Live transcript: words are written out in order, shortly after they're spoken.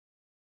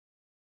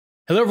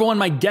Hello, everyone.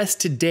 My guest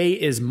today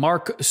is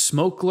Marc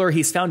Smookler.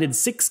 He's founded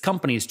 6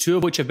 companies, 2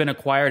 of which have been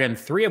acquired and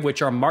 3 of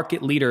which are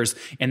market leaders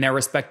in their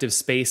respective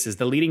spaces.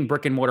 The leading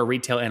brick-and-mortar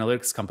retail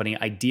analytics company,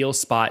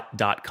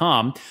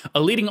 IdealSpot.com, a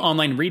leading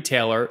online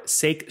retailer,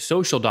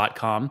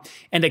 SakeSocial.com,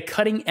 and a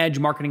cutting-edge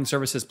marketing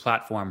services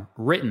platform,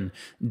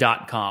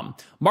 Written.com.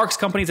 Marc's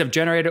companies have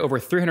generated over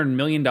 $300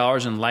 million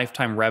in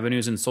lifetime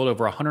revenues and sold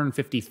over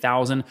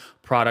 150,000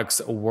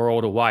 products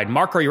worldwide.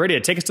 Marc, are you ready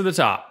to take us to the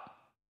top?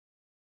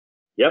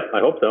 Yep, I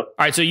hope so. All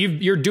right, so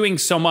you're doing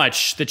so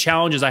much. The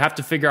challenge is I have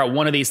to figure out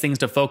one of these things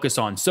to focus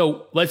on.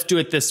 So let's do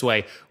it this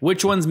way.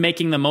 Which one's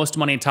making the most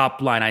money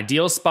top line?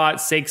 IdealSpot,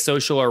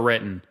 SakeSocial, or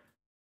Written?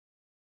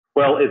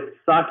 Well, it's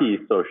Sake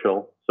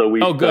Social. So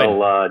we sell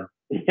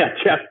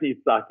Japanese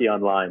sake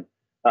online.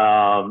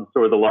 So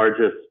we're the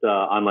largest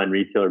online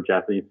retailer of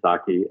Japanese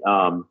sake.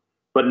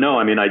 But no,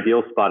 I mean,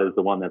 IdealSpot is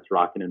the one that's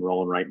rocking and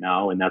rolling right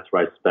now, and that's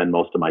where I spend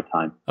most of my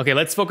time. Okay,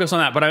 let's focus on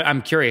that. But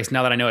I'm curious,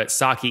 now that I know it's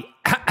sake,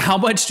 how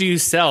much do you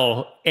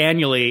sell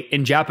annually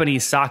in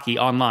Japanese sake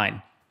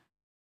online?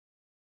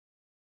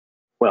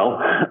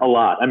 Well, a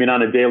lot. I mean,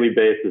 on a daily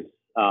basis.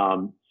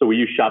 So we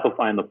use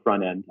Shopify on the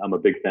front end. I'm a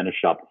big fan of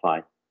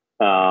Shopify.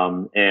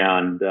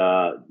 And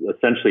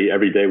essentially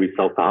every day we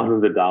sell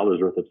thousands of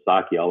dollars worth of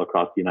sake all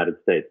across the United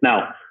States.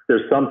 Now,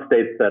 there's some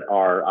states that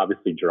are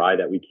obviously dry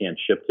that we can't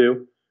ship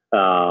to.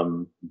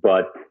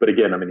 But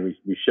again, I mean,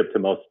 we ship to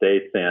most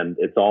states and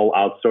it's all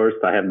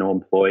outsourced. I have no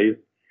employees.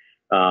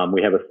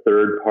 We have a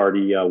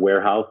third-party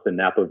warehouse in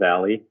Napa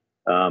Valley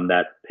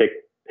that picks,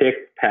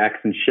 packs,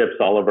 and ships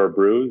all of our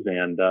brews.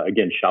 And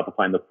again,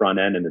 Shopify on the front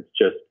end, and it's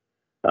just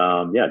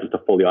just a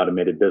fully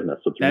automated business.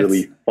 So it's a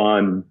really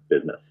fun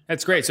business.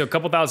 That's great. So a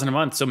couple thousand a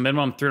month, so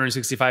minimum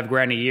 365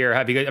 grand a year.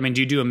 Have you guys, I mean,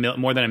 do you do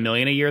more than $1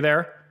 million a year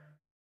there?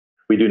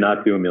 We do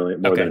not do more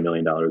than $1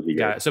 million a year.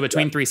 Got it. So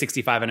between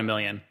 365 and $1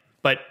 million,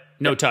 but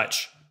no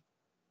touch.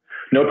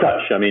 No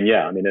touch. I mean,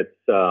 yeah. I mean,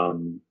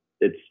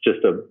 it's just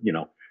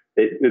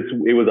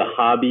it was a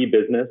hobby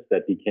business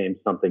that became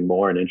something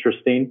more and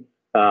interesting.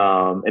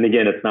 And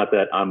again, it's not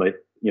that I'm a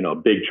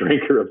big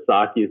drinker of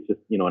sake. It's just,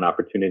 an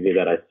opportunity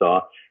that I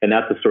saw. And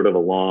that's a sort of a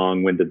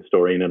long-winded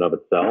story in and of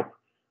itself.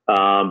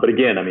 But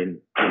again, I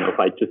mean, if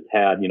I just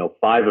had,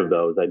 5 of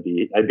those, I'd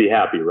be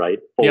happy, right?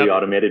 Fully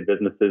automated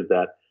businesses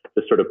that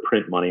just sort of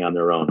print money on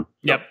their own.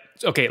 Yep.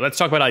 Okay. Let's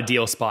talk about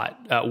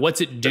IdealSpot. What's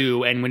it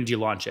do and when did you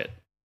launch it?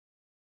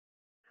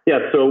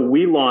 Yeah. So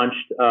we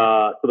launched,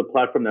 so the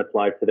platform that's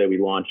live today, we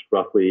launched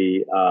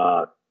roughly,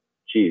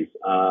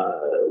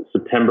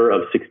 September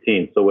of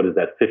 16. So what is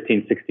that?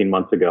 15, 16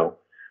 months ago.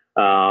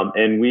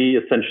 And we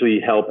essentially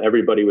help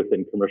everybody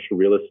within commercial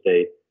real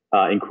estate,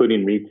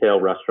 including retail,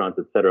 restaurants,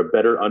 et cetera,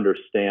 better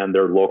understand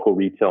their local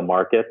retail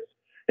markets.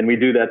 And we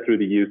do that through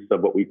the use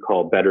of what we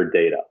call better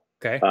data.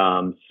 Okay.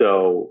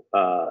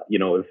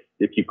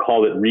 If you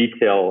call it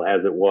retail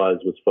as it was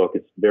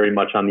focused very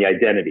much on the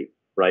identity,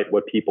 right?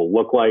 What people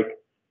look like,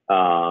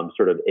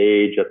 sort of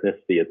age,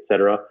 ethnicity, et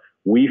cetera.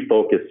 We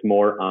focus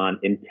more on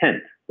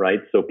intent,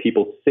 right? So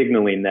people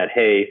signaling that,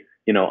 hey,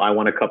 I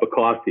want a cup of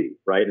coffee,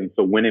 right? And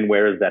so when and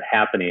where is that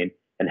happening,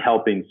 and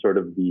helping sort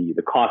of the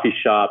coffee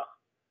shops,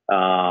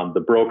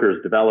 the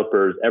brokers,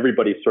 developers,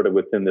 everybody sort of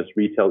within this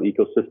retail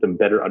ecosystem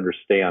better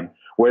understand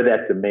where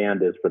that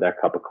demand is for that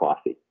cup of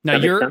coffee. Now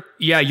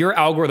your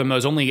algorithm though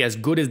is only as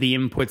good as the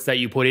inputs that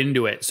you put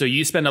into it. So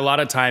you spend a lot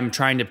of time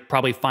trying to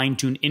probably fine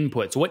tune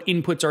inputs. What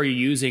inputs are you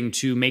using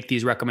to make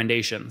these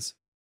recommendations?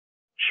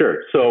 Sure.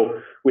 So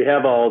we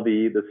have all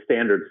the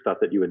standard stuff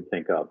that you would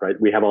think of, right?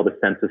 We have all the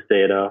census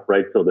data,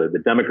 right? So the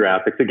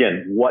demographics,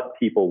 again, what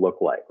people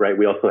look like, right?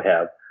 We also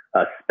have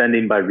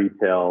spending by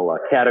retail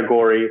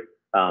category,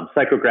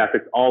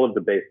 psychographics, all of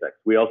the basics.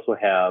 We also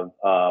have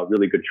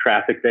really good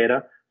traffic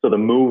data. So the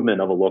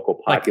movement of a local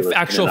populace. Like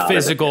actual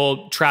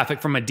physical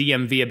traffic from a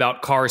DMV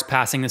about cars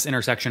passing this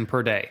intersection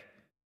per day.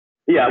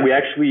 Yeah, we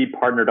actually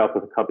partnered up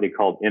with a company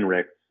called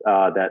INRIX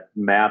that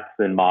maps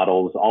and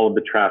models all of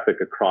the traffic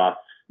across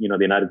the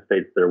United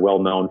States. They're well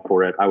known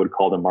for it. I would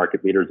call them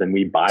market leaders, and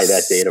we buy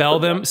that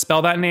data.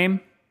 Spell that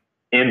name.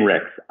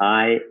 INRIX,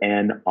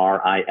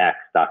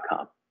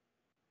 INRIX.com.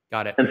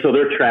 Got it. And so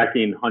they're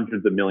tracking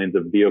hundreds of millions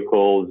of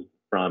vehicles,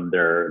 from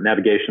their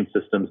navigation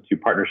systems to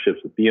partnerships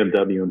with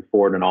BMW and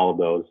Ford and all of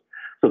those.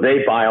 So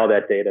they buy all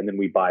that data, and then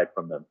we buy it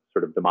from them,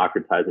 sort of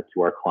democratize it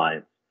to our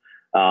clients.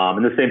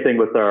 And the same thing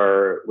with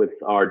our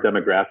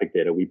demographic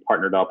data. We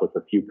partnered up with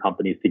a few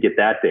companies to get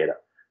that data.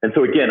 And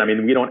so again, I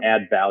mean, we don't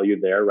add value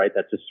there, right?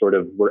 That's just sort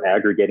of, we're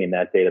aggregating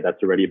that data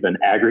that's already been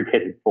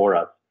aggregated for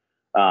us.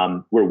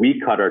 Where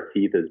we cut our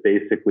teeth is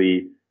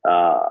basically,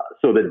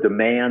 so the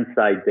demand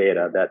side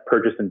data, that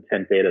purchase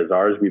intent data is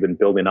ours. We've been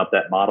building up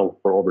that model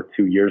for over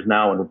 2 years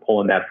now, and we're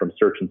pulling that from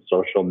search and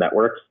social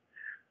networks.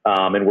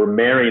 And we're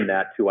marrying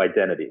that to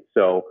identity.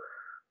 So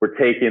we're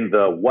taking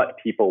the what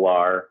people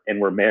are and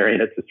we're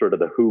marrying it to sort of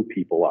the who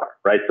people are,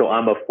 right? So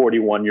I'm a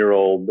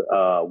 41-year-old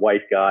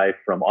white guy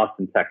from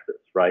Austin, Texas,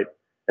 right?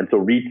 And so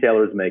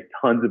retailers make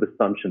tons of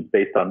assumptions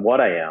based on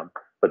what I am,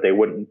 but they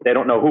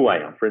don't know who I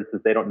am. For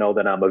instance, they don't know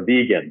that I'm a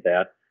vegan,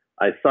 that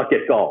I suck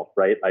at golf,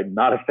 right? I'm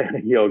not a fan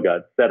of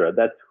yoga, et cetera.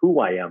 That's who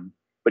I am.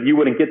 But you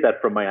wouldn't get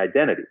that from my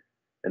identity.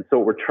 And so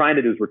what we're trying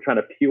to do is we're trying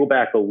to peel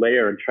back a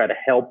layer and try to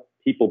help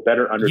people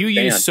better understand.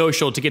 You use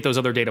social to get those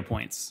other data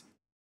points.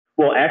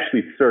 Well,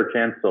 actually, search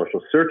and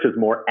social. Search is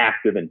more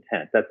active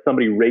intent. That's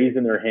somebody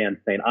raising their hand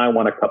saying, I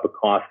want a cup of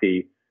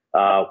coffee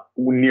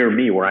near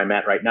me where I'm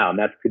at right now. And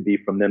that could be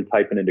from them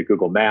typing into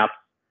Google Maps.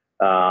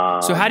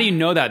 So how do you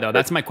know that, though?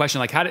 That's my question.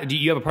 Like, do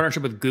you have a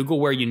partnership with Google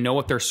where you know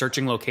what they're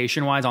searching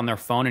location-wise on their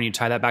phone and you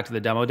tie that back to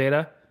the demo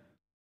data?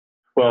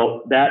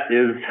 Well, that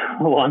is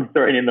a long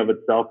story in and of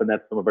itself, and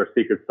that's some of our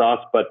secret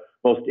sauce. But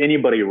most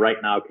anybody right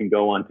now can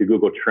go onto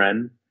Google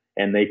Trends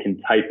and they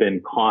can type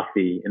in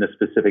coffee in a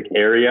specific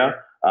area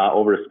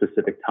over a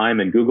specific time,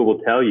 and Google will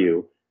tell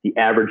you the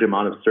average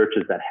amount of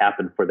searches that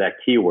happen for that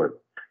keyword.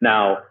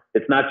 Now,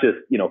 it's not just,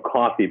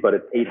 coffee, but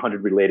it's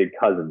 800 related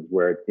cousins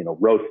where it's,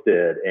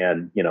 roasted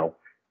and,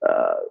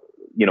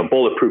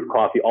 bulletproof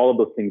coffee. All of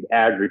those things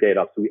aggregate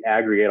up. So we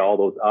aggregate all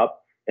those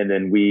up. And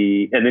then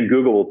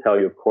Google will tell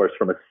you, of course,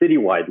 from a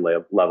citywide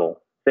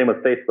level, same with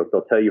Facebook,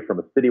 they'll tell you from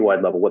a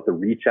citywide level what the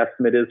reach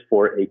estimate is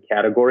for a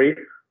category.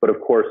 But of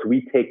course,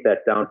 we take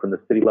that down from the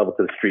city level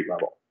to the street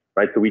level,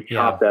 right? So we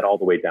chop that all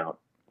the way down.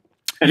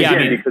 And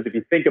because if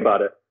you think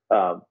about it,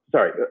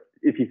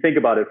 if you think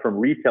about it from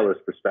retailers'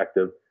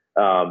 perspective,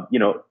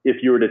 if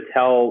you were to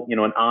tell, an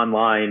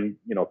online,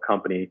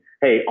 company,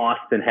 hey,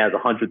 Austin has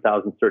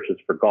 100,000 searches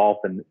for golf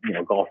and,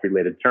 golf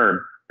related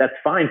term, that's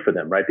fine for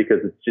them, right? Because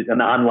it's just an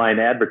online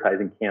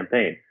advertising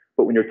campaign.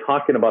 But when you're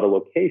talking about a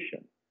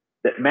location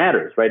that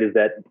matters, right? Is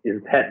that,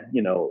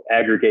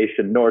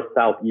 aggregation, north,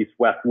 south, east,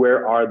 west,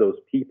 where are those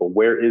people?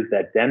 Where is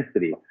that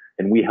density?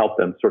 And we help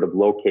them sort of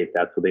locate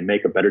that so they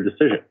make a better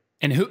decision.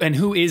 And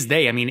who is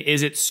they? I mean,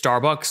 is it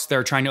Starbucks?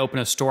 They're trying to open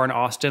a store in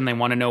Austin. They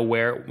want to know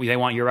where they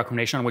want your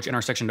recommendation on which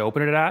intersection to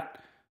open it at.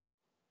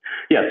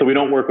 Yeah. So we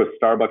don't work with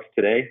Starbucks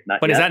today.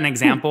 But is that an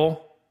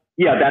example?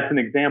 Yeah, that's an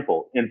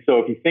example. And so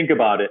if you think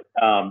about it,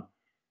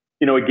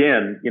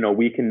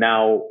 we can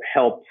now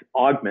help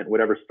augment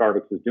whatever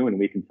Starbucks is doing.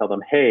 We can tell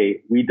them,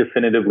 hey, we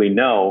definitively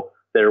know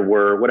there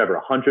were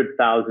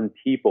 100,000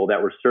 people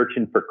that were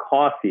searching for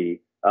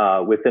coffee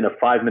within a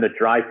 5-minute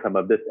drive time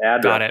of this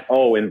address. Got it.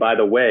 Oh, and by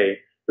the way,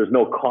 there's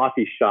no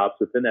coffee shops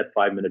within that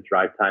 5-minute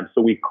drive time.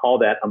 So we call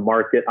that a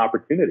market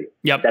opportunity.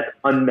 Yep. That's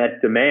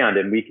unmet demand,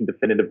 and we can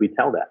definitively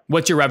tell that.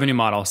 What's your revenue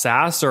model?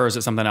 SaaS, or is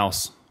it something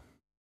else?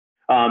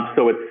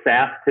 So it's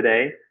SaaS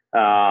today.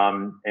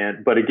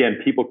 But again,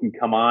 people can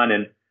come on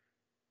and,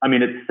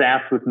 it's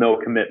SaaS with no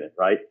commitment,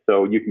 right?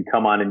 So you can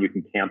come on and you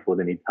can cancel at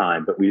any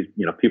time, but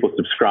people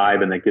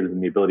subscribe and that gives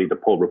them the ability to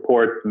pull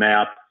reports,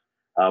 maps,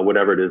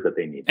 whatever it is that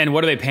they need. And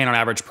what are they paying on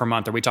average per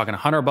month? Are we talking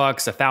 $100,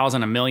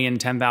 $1,000, $1 million,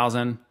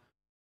 10,000?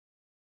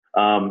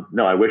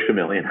 No, I wish $1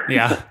 million.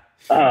 Yeah.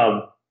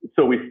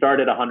 So we start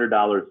at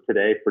 $100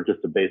 today for just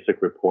a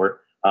basic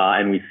report,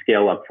 and we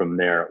scale up from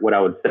there. What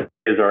I would say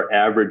is our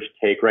average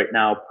take right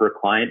now per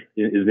client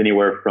is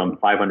anywhere from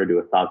 $500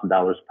 to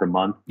 $1,000 per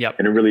month. Yep.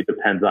 And it really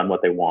depends on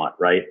what they want,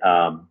 right?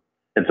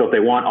 And so if they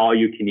want all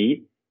you can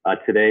eat,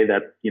 today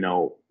that's,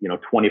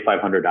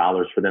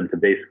 $2,500 for them to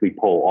basically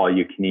pull all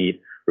you can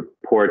eat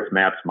reports,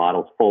 maps,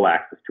 models, full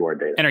access to our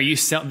data. And are you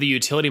the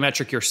utility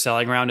metric you're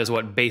selling around is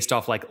what, based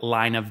off like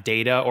line of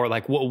data, or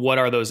like what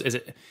are those? Is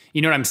it,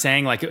 you know what I'm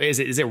saying? Like, is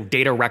it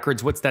data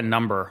records? What's that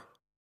number?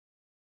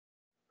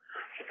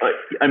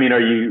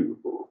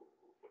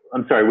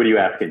 I'm sorry, what are you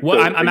asking?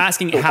 Well, I'm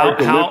asking how,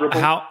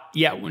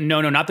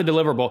 no, not the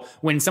deliverable.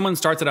 When someone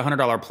starts at a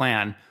 $100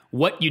 plan,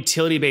 what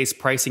utility-based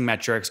pricing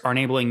metrics are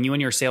enabling you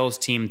and your sales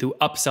team to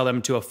upsell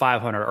them to a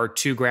 $500 or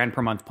 $2,000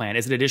 per month plan?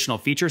 Is it additional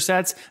feature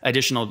sets,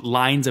 additional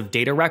lines of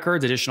data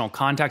records, additional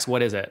contacts?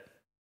 What is it?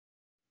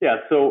 Yeah,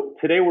 so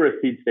today we're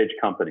a seed stage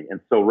company. And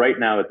so right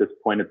now at this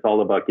point, it's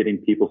all about getting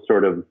people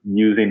sort of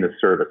using the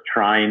service,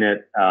 trying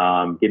it,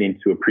 getting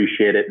to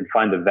appreciate it and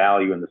find the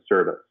value in the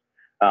service.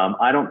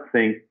 I don't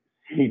think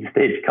seed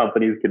stage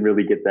companies can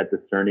really get that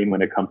discerning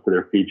when it comes to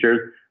their features.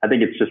 I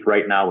think it's just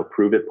right now a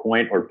prove it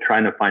point or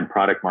trying to find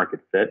product market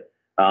fit.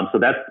 So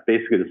that's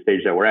basically the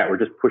stage that we're at. We're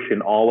just pushing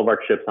all of our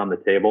chips on the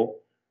table.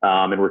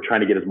 And we're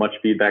trying to get as much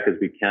feedback as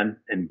we can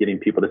and getting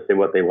people to say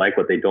what they like,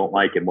 what they don't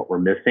like, and what we're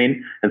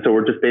missing. And so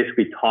we're just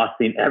basically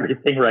tossing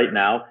everything right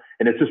now.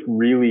 And it's just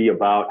really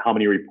about how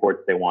many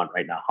reports they want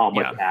right now, how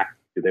much access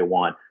do they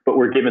want. But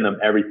we're giving them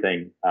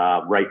everything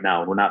right now.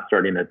 And we're not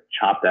starting to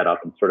chop that up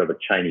in sort of a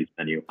Chinese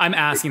menu. I'm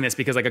asking this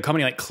because like a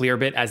company like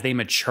Clearbit, as they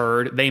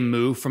matured, they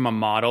moved from a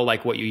model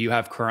like what you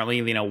have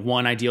currently,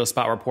 one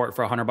IdealSpot report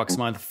for $100 a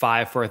month,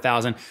 5 for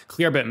 1,000.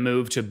 Clearbit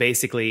moved to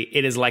basically,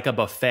 it is like a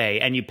buffet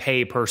and you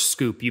pay per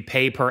scoop, you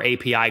pay per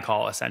API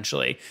call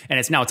essentially. And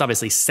it's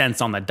obviously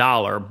cents on the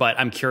dollar, but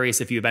I'm curious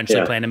if you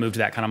eventually plan to move to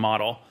that kind of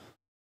model.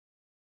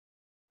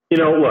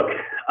 Look,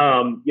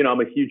 I'm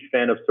a huge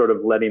fan of sort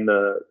of letting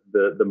the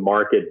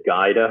market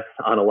guide us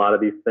on a lot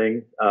of these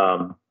things.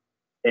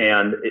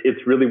 And it's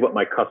really what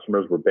my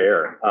customers will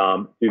bear.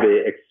 Do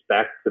they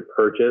expect to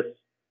purchase,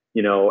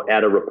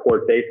 at a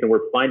report base? And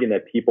we're finding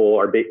that people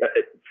are,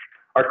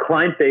 our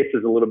client base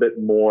is a little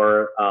bit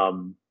more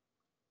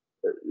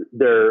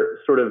they're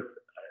sort of,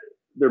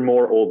 they're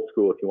more old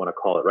school, if you want to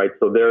call it, right?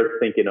 So they're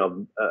thinking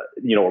of,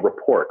 a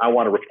report. I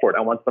want a report.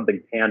 I want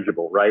something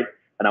tangible, right?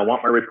 And I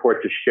want my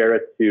report to share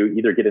it to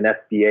either get an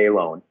SBA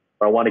loan,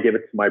 or I want to give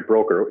it to my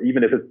broker, or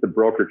even if it's the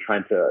broker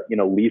trying to,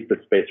 lease the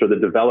space, or the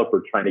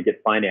developer trying to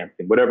get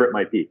financing, whatever it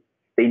might be.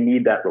 They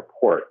need that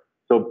report.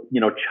 So,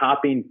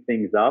 chopping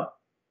things up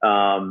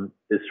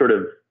is sort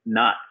of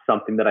not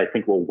something that I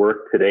think will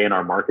work today in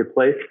our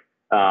marketplace.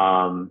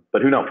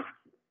 But who knows?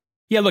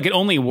 Yeah, look, it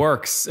only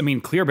works. I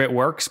mean, Clearbit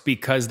works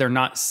because they're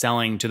not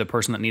selling to the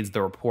person that needs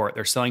the report.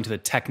 They're selling to the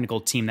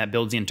technical team that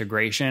builds the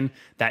integration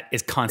that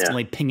is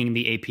constantly pinging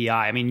the API.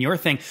 I mean,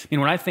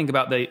 when I think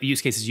about the use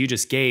cases you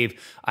just gave,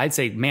 I'd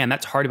say, man,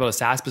 that's hard to build a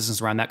SaaS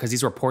business around that because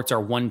these reports are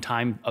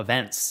one-time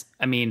events.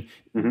 I mean,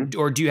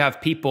 or do you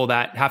have people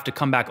that have to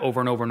come back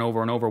over and over and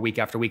over and over, week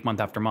after week, month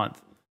after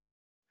month?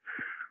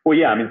 Well,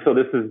 yeah, I mean, so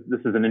this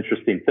is an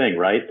interesting thing,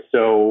 right?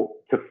 So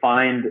to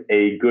find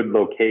a good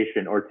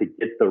location or to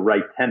get the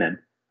right tenant,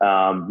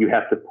 you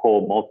have to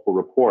pull multiple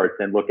reports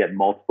and look at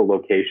multiple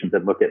locations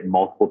and look at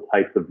multiple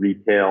types of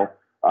retail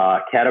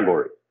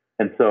categories.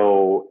 And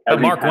so,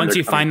 but Mark, once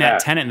you find that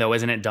tenant, though,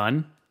 isn't it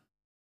done?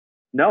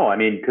 No, I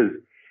mean,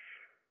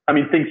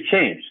 things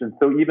change. And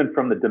so even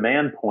from the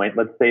demand point,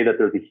 let's say that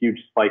there's a huge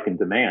spike in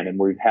demand, and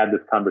we've had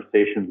this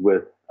conversations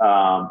with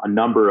a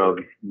number of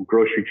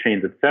grocery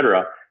chains, et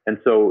cetera. And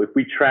so if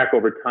we track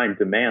over time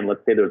demand,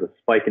 let's say there's a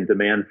spike in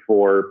demand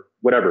for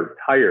whatever,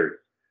 tires,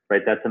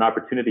 right? That's an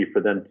opportunity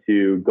for them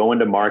to go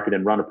into market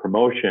and run a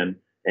promotion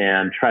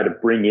and try to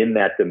bring in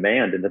that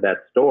demand into that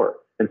store.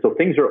 And so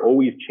things are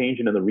always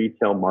changing in the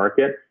retail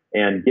market,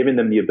 and giving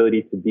them the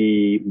ability to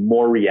be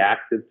more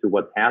reactive to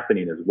what's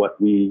happening is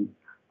what we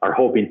are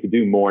hoping to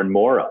do more and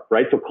more of,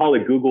 right? So call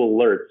it Google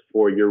Alerts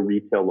for your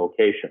retail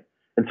location.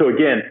 And so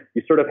again,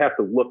 you sort of have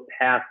to look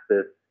past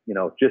this,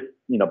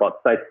 about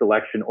site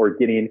selection or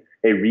getting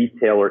a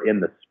retailer in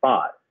the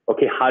spot.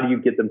 Okay, how do you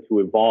get them to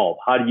evolve?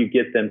 How do you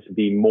get them to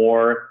be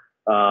more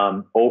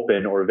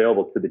open or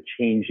available to the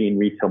changing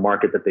retail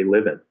market that they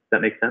live in? Does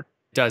that make sense?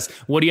 It does.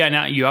 What do you at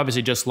now? You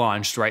obviously just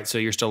launched, right? So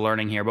you're still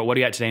learning here, but what do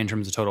you at today in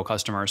terms of total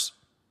customers?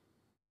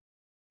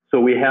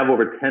 So we have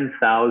over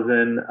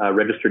 10,000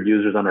 registered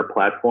users on our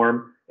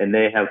platform, and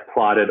they have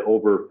plotted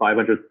over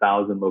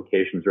 500,000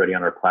 locations already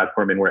on our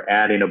platform, and we're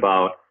adding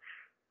about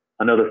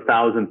another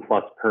 1,000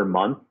 plus per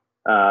month.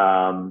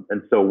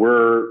 And so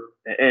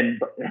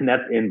and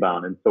that's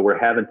inbound. And so we're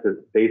having to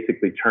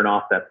basically turn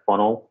off that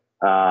funnel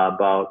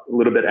about a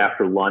little bit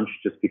after lunch,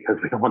 just because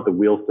we don't want the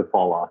wheels to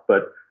fall off.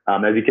 But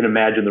as you can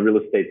imagine, the real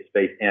estate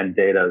space and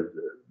data,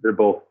 they're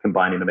both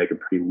combining to make a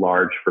pretty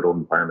large, fertile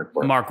environment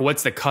for us. Mark,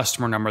 what's the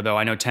customer number though?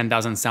 I know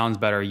 10,000 sounds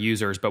better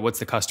users, but what's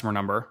the customer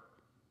number?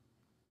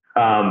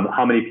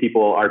 How many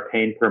people are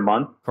paying per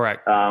month?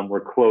 Correct.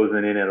 We're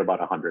closing in at about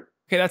 100.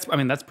 Okay,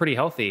 that's pretty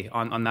healthy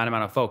on that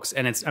amount of folks.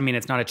 And it's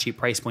not a cheap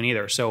price point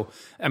either. So,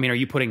 are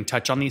you putting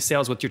touch on these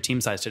sales? What's your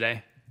team size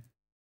today?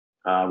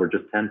 We're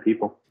just 10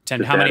 people.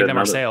 10. How many of them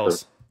are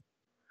sales?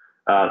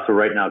 So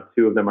right now,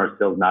 2 of them are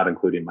sales, not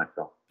including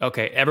myself.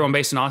 Okay. Everyone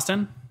based in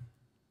Austin?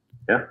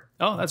 Yeah.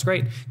 Oh, that's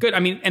great. Good.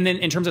 And then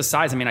in terms of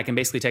size, I can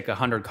basically take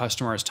 100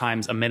 customers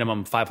times a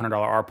minimum $500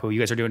 ARPU. You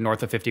guys are doing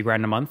north of 50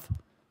 grand a month?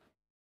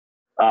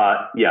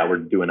 Yeah, we're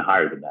doing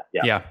higher than that.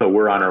 Yeah. So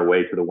we're on our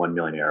way to the 1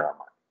 million ARR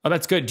mark. Oh,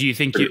 that's good. Do you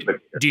think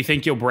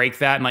you'll break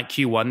that in like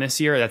Q1 this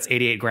year? That's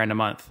 88 grand a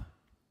month.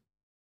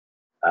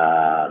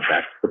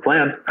 That's the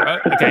plan.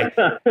 Okay.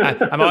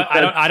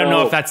 I don't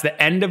know if that's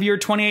the end of your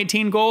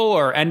 2018 goal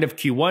or end of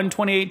Q1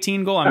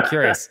 2018 goal. I'm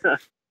curious.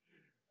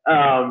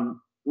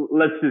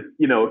 Let's just,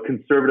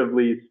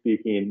 conservatively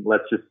speaking,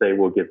 let's just say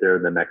we'll get there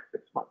in the next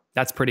 6 months.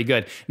 That's pretty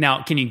good.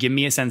 Now, can you give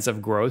me a sense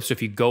of growth? So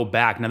if you go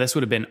back, now this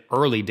would have been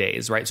early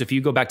days, right? So if you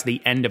go back to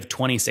the end of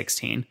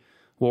 2016,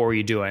 what were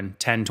you doing?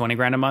 10, 20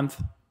 grand a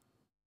month?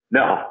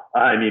 No,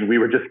 we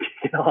were just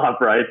kicking off,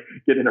 right?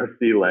 Getting our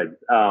sea legs.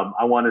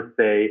 I want to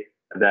say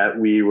that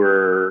we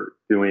were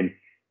doing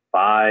we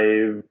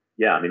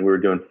were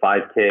doing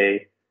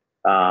 5K.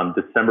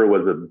 December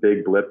was a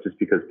big blip just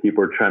because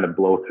people were trying to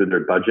blow through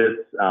their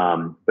budgets.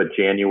 But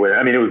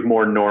January, it was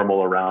more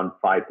normal around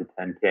 5 to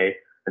 10K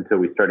until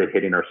we started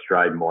hitting our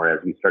stride more as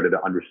we started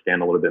to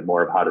understand a little bit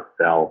more of how to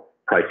sell,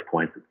 price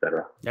points, et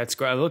cetera. That's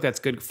great. Look,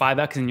 that's good.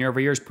 5X in year over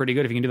year is pretty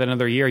good. If you can do that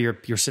another year,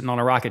 you're sitting on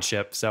a rocket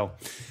ship. So,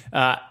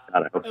 I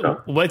hope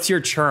so. What's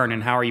your churn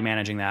and how are you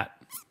managing that?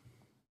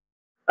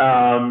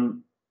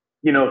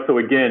 So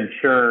again,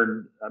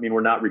 churn,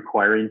 we're not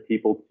requiring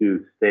people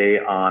to stay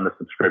on a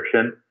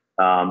subscription.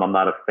 I'm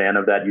not a fan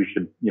of that. You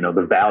should,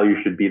 the value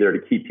should be there to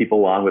keep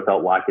people on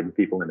without locking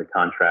people into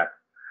contracts.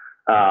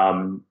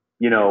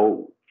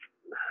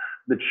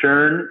 The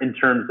churn in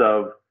terms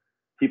of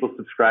people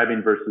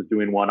subscribing versus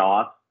doing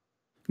one-off.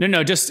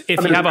 No, just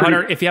if you have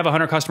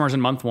 100 customers in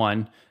month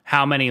 1,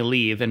 how many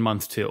leave in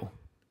month 2?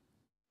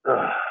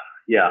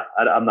 Yeah,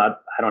 I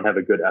don't have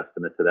a good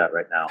estimate to that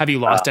right now. Have you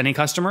lost any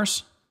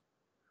customers?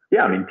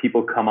 Yeah,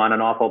 people come on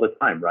and off all the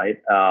time,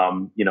 right?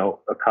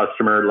 A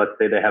customer, let's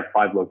say they have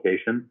 5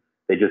 locations.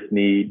 They just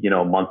need,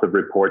 a month of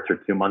reports or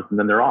 2 months, and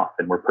then they're off,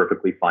 and we're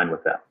perfectly fine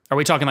with that. Are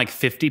we talking like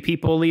 50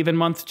 people leave in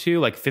month 2,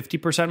 like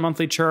 50%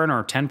 monthly churn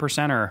or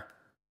 10% or?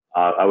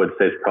 I would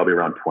say it's probably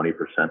around 20%.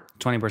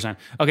 20%.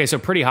 Okay. So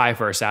pretty high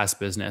for a SaaS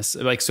business.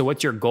 Like, so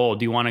what's your goal?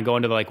 Do you want to go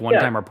into the like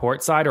one-time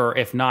report side, or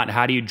if not,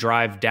 how do you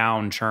drive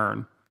down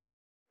churn?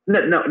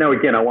 No,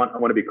 again, I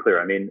want to be clear.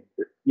 I mean,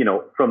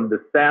 from the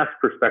SaaS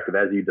perspective,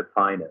 as you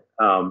define it,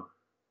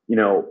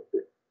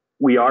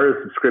 we are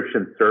a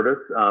subscription service,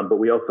 but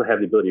we also have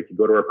the ability, if you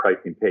go to our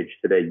pricing page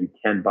today, you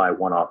can buy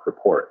one-off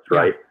reports,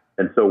 right?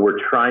 Yeah. And so we're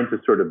trying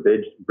to sort of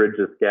bridge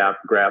this gap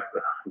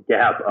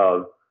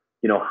of,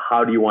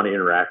 how do you want to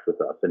interact with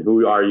us, and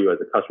who are you as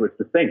a customer? It's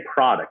the same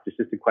product. It's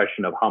just a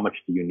question of how much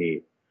do you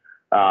need.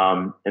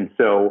 And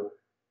so,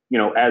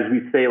 as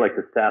we say, like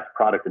the SaaS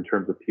product in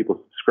terms of people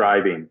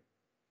subscribing,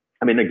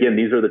 I mean, again,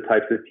 these are the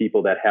types of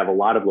people that have a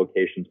lot of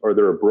locations, or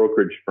they're a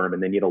brokerage firm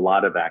and they need a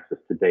lot of access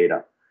to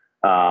data.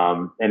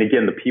 And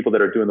again, the people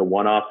that are doing the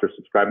one-offs or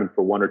subscribing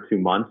for 1 or 2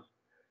 months,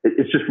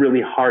 it's just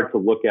really hard to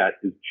look at,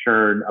 is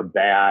churn a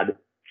bad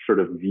sort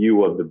of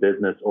view of the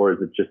business, or is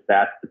it just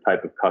that's the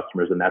type of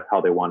customers and that's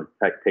how they want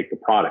to take the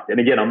product? And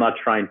again, I'm not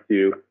trying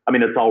to,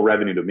 it's all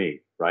revenue to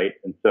me, right?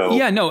 And so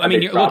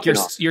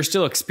you're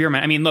still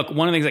experimenting. I mean, look,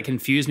 one of the things that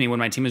confused me when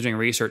my team was doing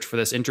research for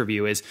this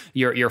interview is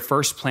your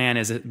first plan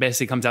is it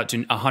basically comes out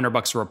to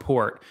 $100 a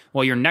report.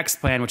 Well, your next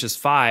plan, which is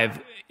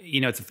 5,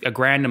 it's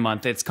 $1,000 a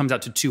month. It comes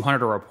out to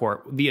 $200 a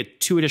report. The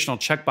 2 additional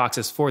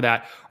checkboxes for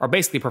that are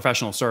basically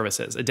professional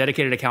services, a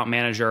dedicated account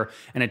manager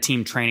and a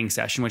team training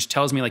session, which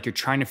tells me like you're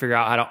trying to figure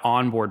out how to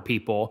onboard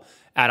people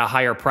at a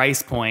higher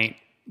price point,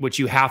 which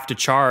you have to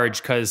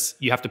charge because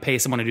you have to pay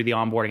someone to do the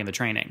onboarding and the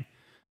training.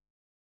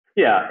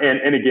 Yeah.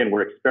 And again,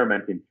 we're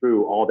experimenting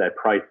through all that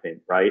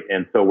pricing, right?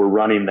 And so we're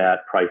running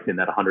that pricing,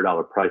 that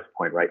 $100 price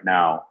point right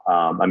now.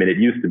 It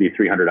used to be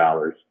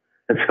 $300.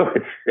 And so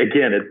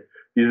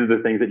these are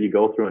the things that you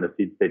go through in a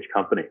seed stage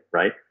company,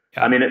 right?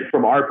 Yeah.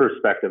 From our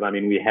perspective,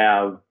 we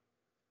have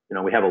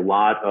a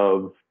lot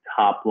of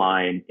top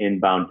line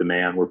inbound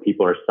demand where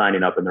people are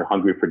signing up and they're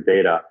hungry for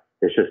data.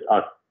 It's just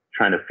us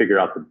trying to figure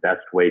out the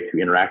best way to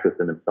interact with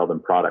them and sell them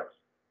products.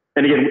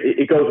 And again,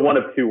 it goes one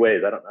of 2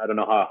 ways. I don't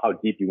know how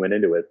deep you went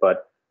into it,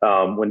 but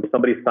when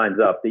somebody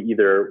signs up, they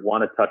either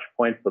want a touch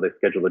point, so they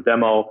schedule a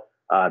demo,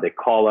 they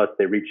call us,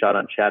 they reach out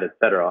on chat, et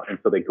cetera. And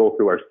so they go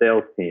through our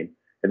sales team.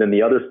 And then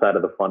the other side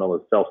of the funnel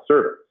is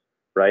self-service,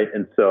 right?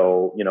 And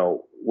so,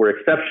 we're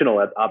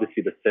exceptional at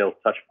obviously the sales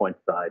touch point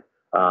side.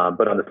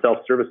 But on the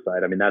self-service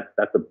side,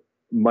 that's a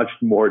much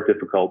more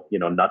difficult,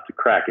 nut to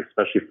crack,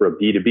 especially for a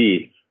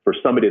B2B, for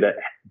somebody to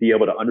be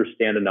able to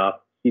understand enough,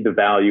 see the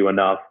value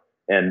enough,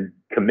 and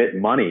commit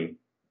money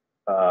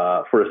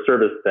for a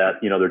service that,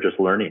 they're just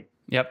learning.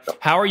 Yep. So,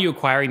 how are you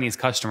acquiring these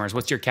customers?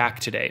 What's your CAC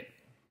to date?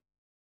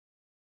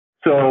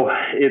 So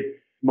it's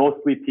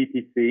mostly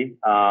PPC.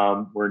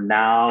 We're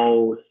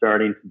now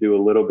starting to do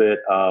a little bit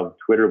of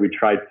Twitter. We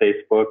tried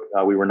Facebook.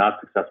 We were not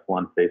successful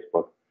on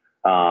Facebook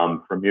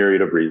for a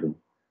myriad of reasons.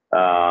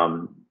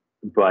 We're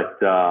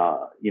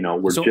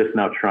just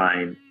now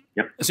trying.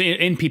 Yep. So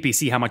in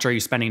PPC, how much are you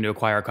spending to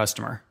acquire a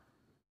customer?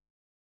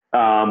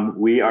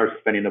 We are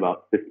spending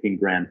about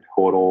 $15,000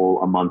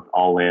 total a month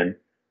all in.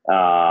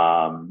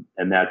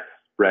 And that's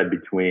spread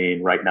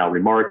between right now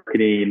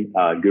remarketing,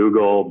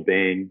 Google,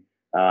 Bing,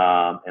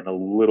 and a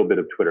little bit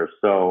of Twitter.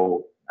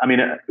 So,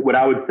 what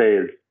I would say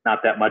is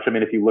not that much.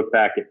 If you look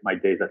back at my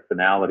days at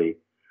Finality,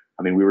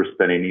 we were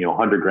spending,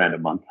 $100,000 a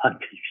month on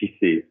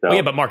PPC. So,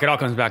 yeah, but Mark, it all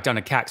comes back down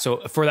to CAC. So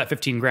for that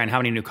 $15,000, how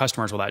many new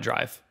customers will that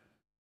drive?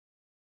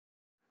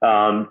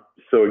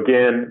 So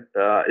again,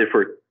 if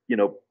we're,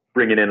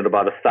 bringing in at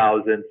about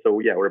 1,000. So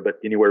yeah, we're about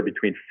anywhere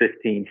between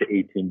 $15 to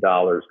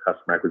 $18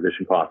 customer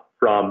acquisition cost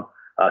from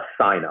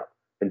sign up.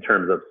 In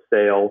terms of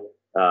sale,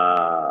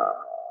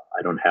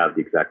 I don't have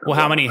the exact number. Well,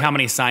 how many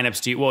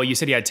signups do you? Well, you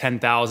said you had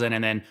 10,000,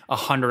 and then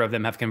 100 of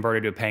them have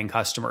converted to a paying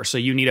customer. So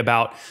you need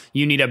about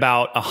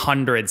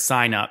 100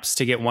 signups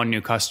to get one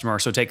new customer.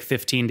 So take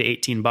 $15 to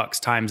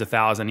 $18 times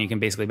 1,000. You can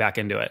basically back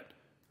into it.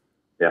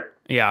 Yeah.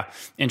 Yeah.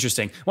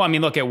 Interesting. Well,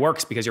 look, it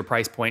works because your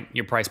price point,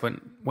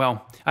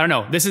 well, I don't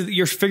know.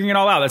 You're figuring it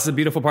all out. That's the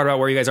beautiful part about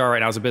where you guys are right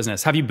now as a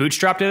business. Have you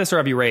bootstrapped this or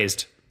have you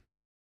raised?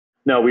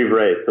 No, we've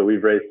raised. So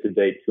we've raised to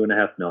date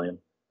 $2.5 million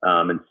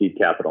in seed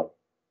capital.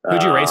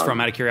 Who'd you raise from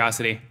out of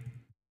curiosity?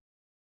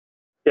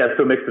 Yeah.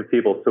 So a mix of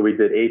people. So we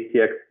did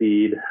ATX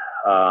Seed,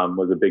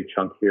 was a big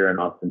chunk here in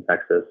Austin,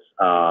 Texas.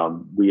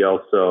 We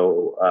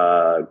also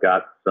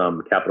got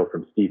some capital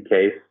from Steve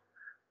Case.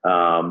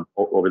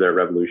 Over there at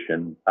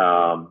Revolution,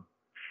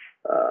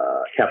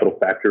 Capital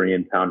Factory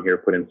in town here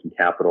put in some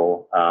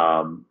capital.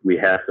 We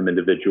had some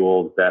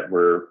individuals that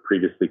were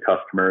previously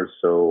customers.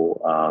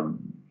 So,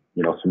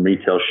 some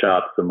retail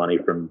shops, some money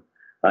from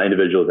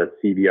individuals at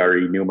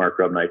CBRE, Newmark,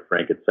 Rubnite,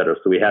 Frank, et cetera.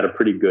 So we had a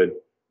pretty good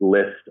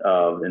list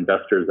of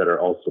investors that are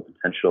also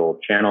potential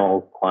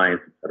channel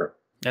clients, et cetera.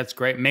 That's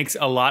great. Makes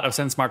a lot of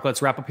sense, Mark.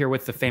 Let's wrap up here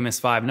with the famous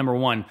 5. Number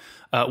 1,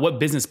 what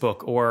business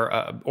book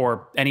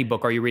or any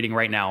book are you reading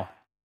right now?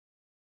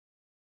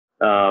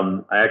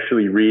 I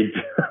actually read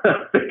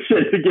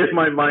fiction to give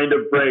my mind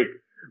a break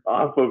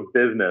off of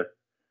business.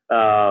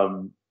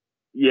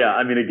 Yeah,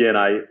 I mean, again,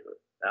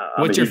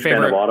 what's your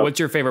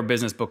favorite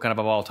business book kind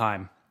of all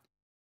time?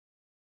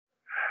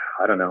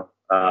 I don't know.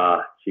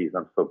 Geez,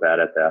 I'm so bad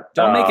at that.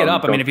 Don't make it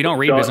up. I mean, if you don't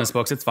read business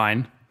books, it's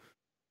fine.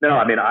 No,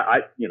 I mean,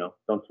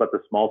 Don't Sweat the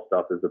Small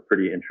Stuff is a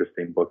pretty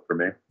interesting book for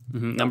me.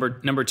 Mm-hmm.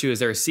 Number 2, is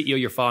there a CEO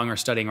you're following or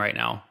studying right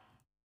now?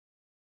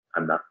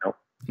 I'm not. No.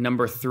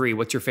 Number 3,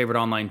 what's your favorite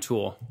online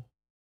tool?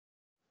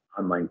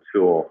 Online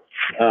tool.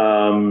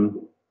 I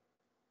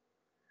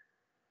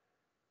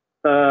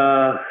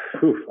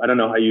don't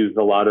know. I use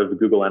a lot of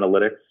Google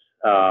Analytics.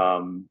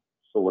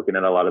 So looking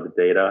at a lot of the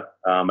data.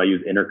 I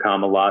use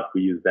Intercom a lot.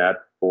 We use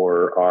that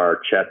for our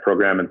chat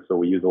program. And so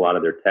we use a lot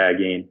of their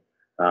tagging.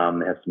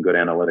 They have some good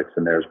analytics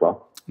in there as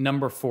well.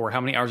 Number 4,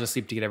 how many hours of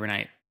sleep do you get every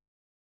night?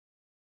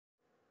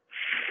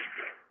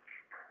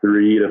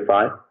 3 to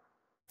 5.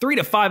 3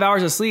 to 5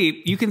 hours of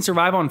sleep. You can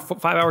survive on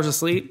 5 hours of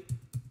sleep?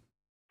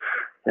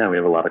 Yeah, we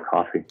have a lot of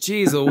coffee.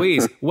 Jeez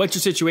Louise. What's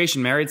your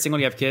situation? Married, single,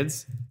 do you have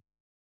kids?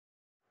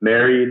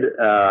 Married,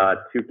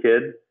 2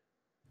 kids.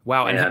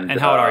 Wow. And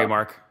how old are you,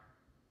 Mark?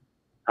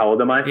 How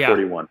old am I? Yeah.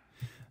 41.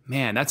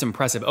 Man, that's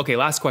impressive. Okay,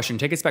 last question.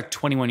 Take us back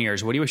 21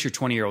 years. What do you wish your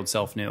 20-year-old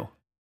self knew?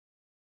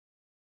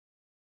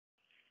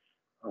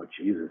 Oh,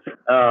 Jesus.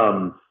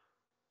 I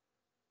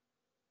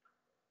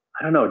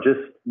don't know,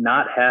 just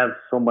not have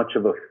so much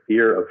of a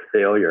fear of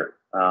failure.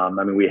 I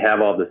mean, we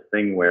have all this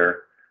thing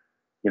where,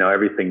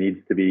 everything needs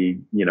to be,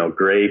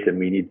 great, and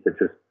we need to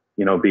just,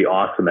 be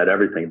awesome at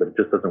everything, but it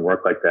just doesn't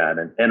work like that.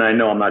 And I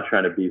know I'm not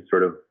trying to be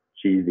sort of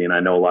cheesy, and I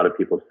know a lot of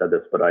people have said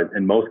this, but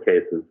in most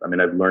cases, I mean,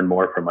 I've learned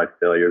more from my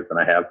failures than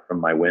I have from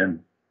my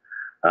wins.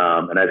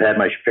 And I've had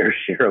my fair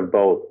share of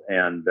both.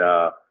 And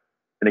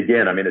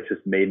again, I mean, it's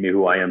just made me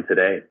who I am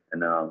today.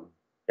 And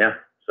yeah,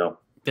 so.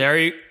 There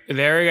you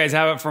guys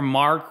have it from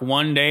Mark.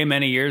 One day,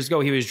 many years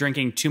ago, he was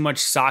drinking too much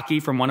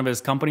sake from one of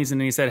his companies,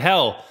 and then he said,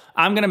 hell,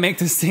 I'm going to make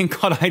this thing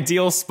called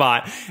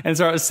IdealSpot and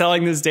start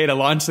selling this data.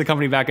 Launched the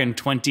company back in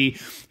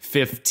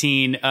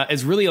 2015.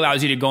 It really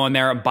allows you to go in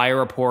there and buy a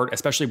report,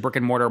 especially brick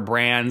and mortar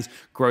brands,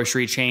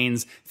 grocery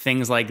chains,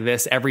 things like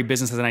this. Every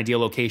business has an ideal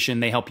location.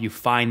 They help you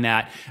find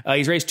that.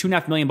 He's raised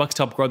 $2.5 million to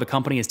help grow the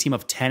company. His team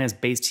of 10 is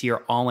based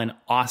here, all in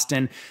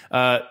Austin.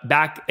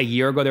 Back a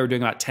year ago, they were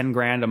doing about 10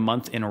 grand a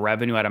month in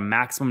revenue at a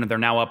maximum. They're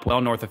now up well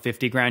north of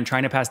 50 grand,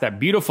 trying to pass that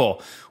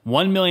beautiful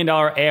 $1 million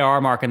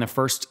ARR mark in the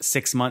first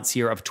 6 months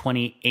here of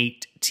 2018.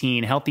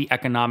 Healthy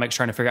economics,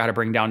 trying to figure out how to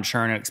bring down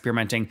churn and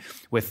experimenting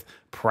with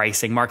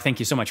pricing. Mark, thank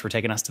you so much for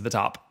taking us to the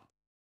top.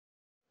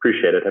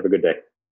 Appreciate it. Have a good day.